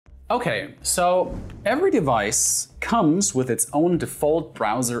Okay, so every device comes with its own default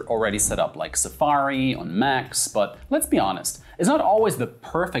browser already set up, like Safari on Macs, but let's be honest, it's not always the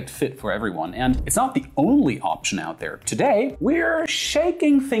perfect fit for everyone, and it's not the only option out there. Today, we're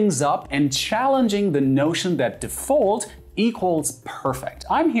shaking things up and challenging the notion that default equals perfect.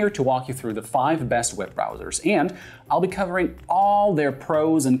 I'm here to walk you through the 5 best web browsers, and I'll be covering all their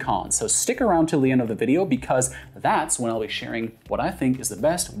pros and cons. So stick around till the end of the video because that's when I'll be sharing what I think is the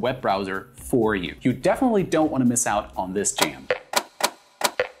best web browser for you. You definitely don't want to miss out on this jam.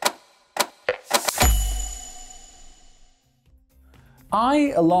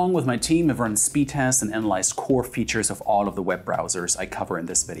 I, along with my team, have run speed tests and analyzed core features of all of the web browsers I cover in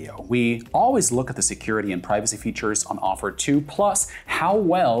this video. We always look at the security and privacy features on offer too, plus how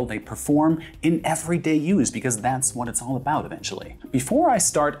well they perform in everyday use, because that's what it's all about eventually. Before I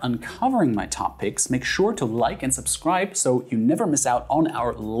start uncovering my top picks, make sure to like and subscribe so you never miss out on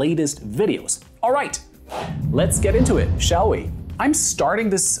our latest videos. All right, let's get into it, shall we? I'm starting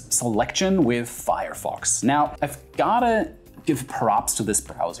this selection with Firefox. Now, I've gotta give props to this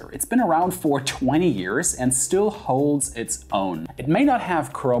browser. It's been around for 20 years and still holds its own. It may not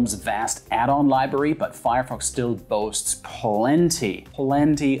have Chrome's vast add-on library, but Firefox still boasts plenty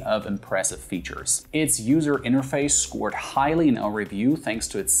of impressive features. Its user interface scored highly in our review thanks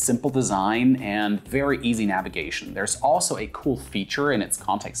to its simple design and very easy navigation. There's also a cool feature in its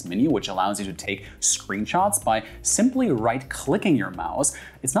context menu which allows you to take screenshots by simply right-clicking your mouse.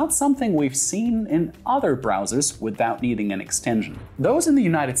 It's not something we've seen in other browsers without needing an extension. Those in the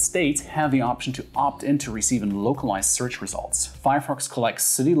United States have the option to opt in to receiving localized search results. Firefox collects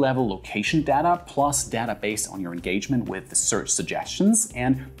city-level location data plus data based on your engagement with the search suggestions,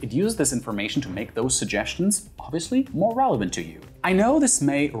 and it uses this information to make those suggestions obviously more relevant to you. I know this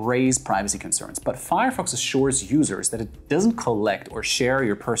may raise privacy concerns, but Firefox assures users that it doesn't collect or share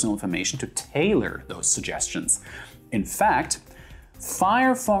your personal information to tailor those suggestions. In fact,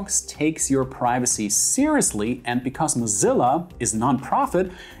 Firefox takes your privacy seriously, and because Mozilla is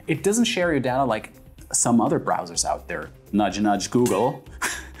non-profit, it doesn't share your data like some other browsers out there. Nudge nudge Google.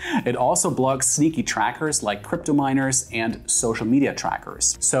 It also blocks sneaky trackers like crypto miners and social media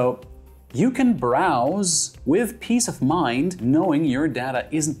trackers. So you can browse with peace of mind knowing your data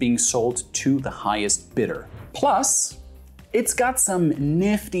isn't being sold to the highest bidder. Plus, it's got some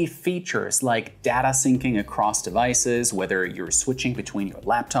nifty features like data syncing across devices. Whether you're switching between your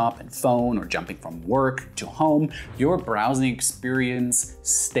laptop and phone or jumping from work to home, your browsing experience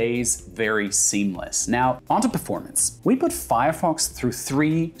stays very seamless. Now, onto performance. We put Firefox through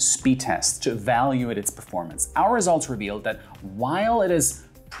 3 speed tests to evaluate its performance. Our results revealed that while it is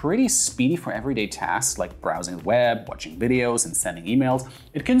pretty speedy for everyday tasks like browsing the web, watching videos, and sending emails,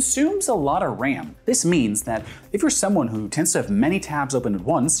 it consumes a lot of RAM. This means that if you're someone who tends to have many tabs open at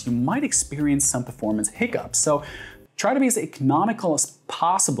once, you might experience some performance hiccups. So try to be as economical as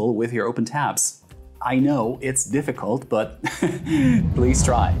possible with your open tabs. I know it's difficult, but please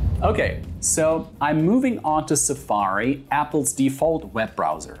try. Okay, so I'm moving on to Safari, Apple's default web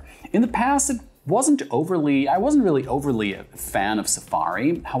browser. In the past, I wasn't really overly a fan of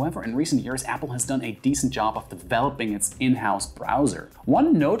Safari. However, in recent years, Apple has done a decent job of developing its in-house browser.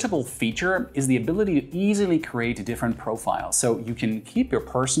 One notable feature is the ability to easily create different profiles, so you can keep your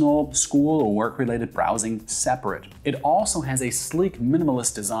personal, school, or work-related browsing separate. It also has a sleek,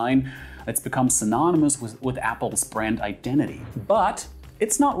 minimalist design that's become synonymous with Apple's brand identity. But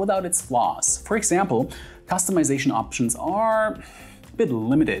it's not without its flaws. For example, customization options are a bit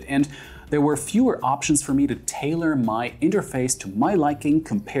limited, and there were fewer options for me to tailor my interface to my liking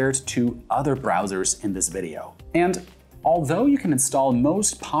compared to other browsers in this video. And although you can install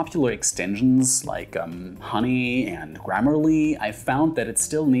most popular extensions like Honey and Grammarly, I found that it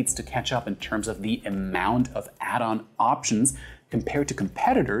still needs to catch up in terms of the amount of add-on options compared to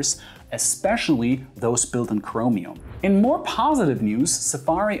competitors, especially those built in Chromium. In more positive news,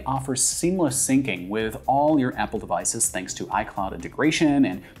 Safari offers seamless syncing with all your Apple devices thanks to iCloud integration,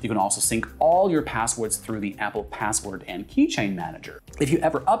 and you can also sync all your passwords through the Apple Password and Keychain Manager. If you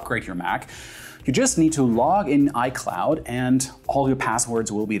ever upgrade your Mac, you just need to log in iCloud and all your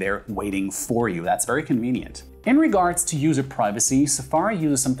passwords will be there waiting for you. That's very convenient. In regards to user privacy, Safari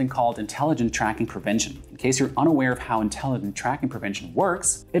uses something called Intelligent Tracking Prevention. In case you're unaware of how Intelligent Tracking Prevention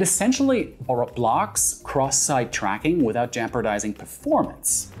works, it essentially blocks cross-site tracking without jeopardizing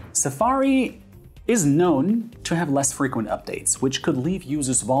performance. Safari is known to have less frequent updates, which could leave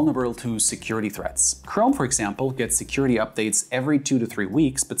users vulnerable to security threats. Chrome, for example, gets security updates every 2 to 3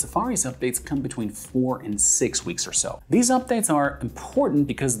 weeks, but Safari's updates come between 4 and 6 weeks or so. These updates are important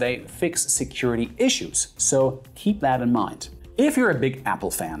because they fix security issues, so keep that in mind. If you're a big Apple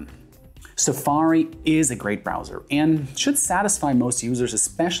fan, Safari is a great browser and should satisfy most users,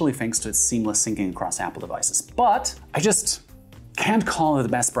 especially thanks to its seamless syncing across Apple devices. But I just can't call it the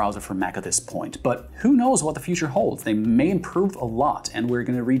best browser for Mac at this point. But who knows what the future holds? They may improve a lot, and we're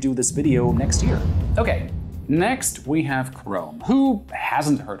gonna redo this video next year. Okay. Next, we have Chrome. Who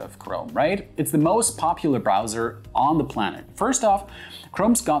hasn't heard of Chrome, right? It's the most popular browser on the planet. First off,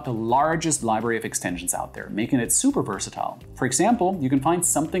 Chrome's got the largest library of extensions out there, making it super versatile. For example, you can find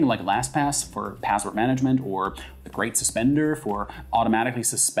something like LastPass for password management or the Great Suspender for automatically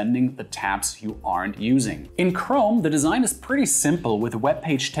suspending the tabs you aren't using. In Chrome, the design is pretty simple, with the web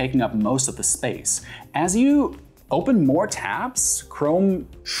page taking up most of the space. As you open more tabs, Chrome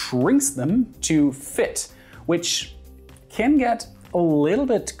shrinks them to fit, which can get a little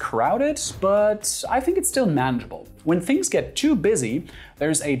bit crowded, but I think it's still manageable. When things get too busy,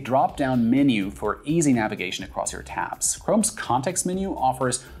 there's a drop-down menu for easy navigation across your tabs. Chrome's context menu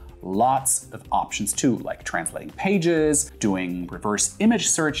offers lots of options too, like translating pages, doing reverse image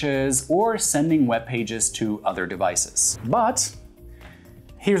searches, or sending web pages to other devices. But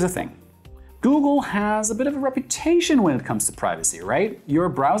here's the thing. Google has a bit of a reputation when it comes to privacy, right? Your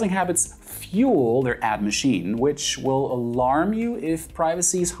browsing habits fuel their ad machine, which will alarm you if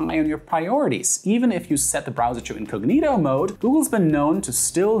privacy is high on your priorities. Even if you set the browser to incognito mode, Google's been known to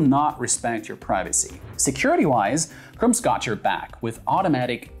still not respect your privacy. Security-wise, Chrome's got your back with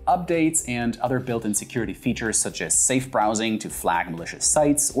automatic updates and other built-in security features such as safe browsing to flag malicious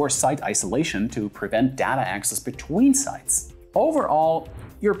sites or site isolation to prevent data access between sites. Overall,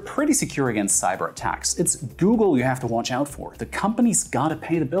 you're pretty secure against cyber attacks. It's Google you have to watch out for. The company's gotta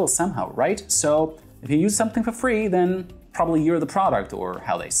pay the bill somehow, right? So if you use something for free, then probably you're the product, or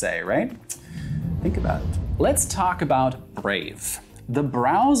how they say, right? Think about it. Let's talk about Brave, the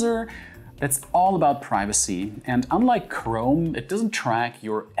browser that's all about privacy, and unlike Chrome, it doesn't track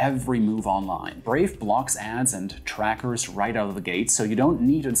your every move online. Brave blocks ads and trackers right out of the gate, so you don't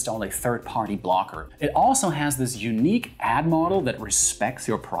need to install a third-party blocker. It also has this unique ad model that respects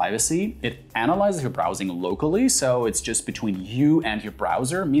your privacy. It analyzes your browsing locally, so it's just between you and your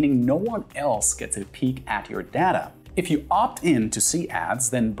browser, meaning no one else gets a peek at your data. If you opt in to see ads,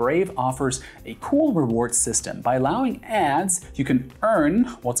 then Brave offers a cool reward system. By allowing ads, you can earn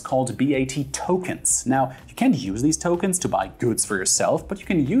what's called BAT tokens. Now, you can't use these tokens to buy goods for yourself, but you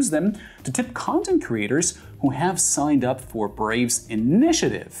can use them to tip content creators who have signed up for Brave's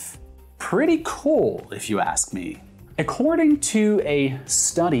initiative. Pretty cool, if you ask me. According to a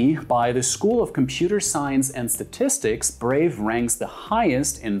study by the School of Computer Science and Statistics, Brave ranks the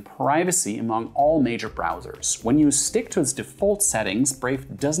highest in privacy among all major browsers. When you stick to its default settings,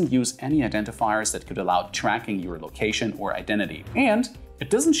 Brave doesn't use any identifiers that could allow tracking your location or identity. And it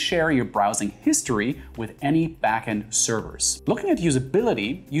doesn't share your browsing history with any backend servers. Looking at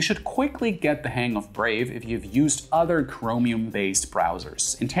usability, you should quickly get the hang of Brave if you've used other Chromium-based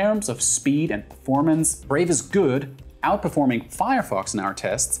browsers. In terms of speed and performance, Brave is good, outperforming Firefox in our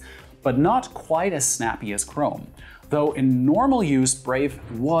tests, but not quite as snappy as Chrome. Though in normal use, Brave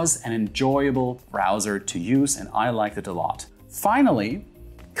was an enjoyable browser to use, and I liked it a lot. Finally,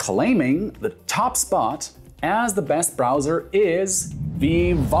 claiming the top spot as the best browser is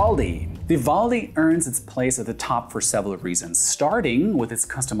Vivaldi. Vivaldi earns its place at the top for several reasons, starting with its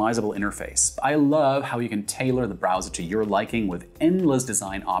customizable interface. I love how you can tailor the browser to your liking with endless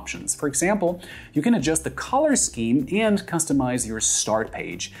design options. For example, you can adjust the color scheme and customize your start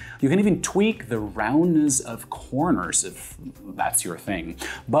page. You can even tweak the roundness of corners if that's your thing.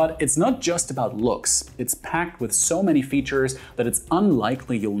 But it's not just about looks. It's packed with so many features that it's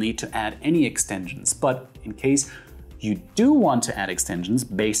unlikely you'll need to add any extensions. But in case you do want to add extensions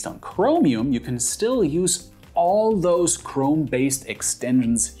based on Chromium, you can still use all those Chrome-based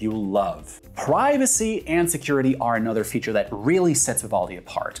extensions you love. Privacy and security are another feature that really sets Vivaldi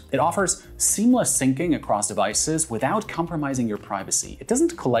apart. It offers seamless syncing across devices without compromising your privacy. It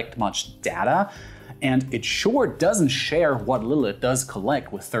doesn't collect much data, and it sure doesn't share what little it does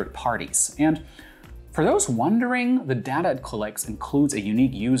collect with third parties. And for those wondering, the data it collects includes a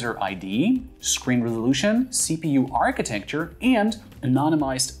unique user ID, screen resolution, CPU architecture, and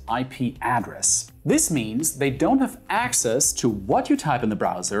anonymized IP address. This means they don't have access to what you type in the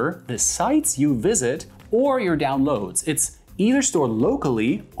browser, the sites you visit, or your downloads. It's either stored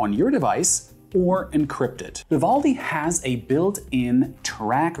locally on your device or encrypted. Vivaldi has a built-in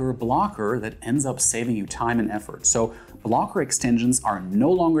tracker blocker that ends up saving you time and effort. So blocker extensions are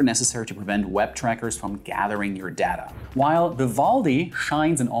no longer necessary to prevent web trackers from gathering your data. While Vivaldi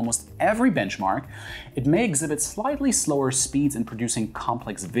shines in almost every benchmark, it may exhibit slightly slower speeds in producing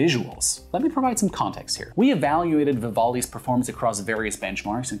complex visuals. Let me provide some context here. We evaluated Vivaldi's performance across various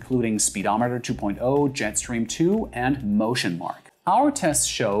benchmarks, including Speedometer 2.0, Jetstream 2, and MotionMark. Our tests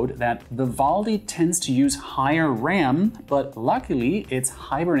showed that Vivaldi tends to use higher RAM, but luckily its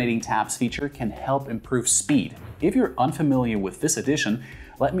hibernating tabs feature can help improve speed. If you're unfamiliar with this addition,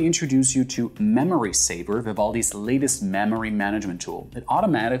 let me introduce you to Memory Saver, Vivaldi's latest memory management tool. It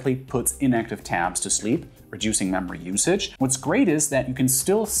automatically puts inactive tabs to sleep, reducing memory usage. What's great is that you can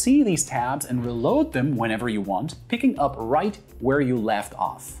still see these tabs and reload them whenever you want, picking up right where you left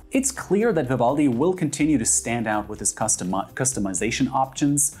off. It's clear that Vivaldi will continue to stand out with its customization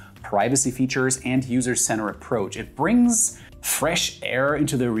options, privacy features, and user-centered approach. It brings fresh air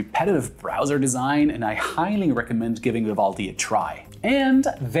into the repetitive browser design, and I highly recommend giving Vivaldi a try. And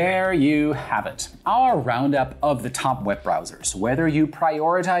there you have it, our roundup of the top web browsers. Whether you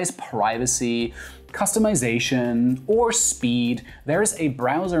prioritize privacy, customization, or speed, there's a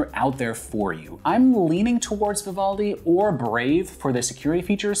browser out there for you. I'm leaning towards Vivaldi or Brave for their security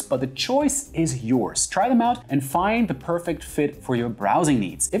features, but the choice is yours. Try them out and find the perfect fit for your browsing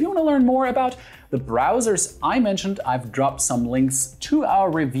needs. If you want to learn more about the browsers I mentioned, I've dropped some links to our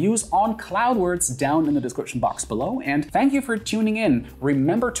reviews on CloudWords down in the description box below. And thank you for tuning in.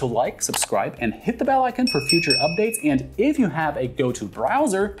 Remember to like, subscribe, and hit the bell icon for future updates. And if you have a go-to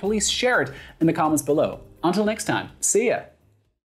browser, please share it in the comments below. Until next time, see ya!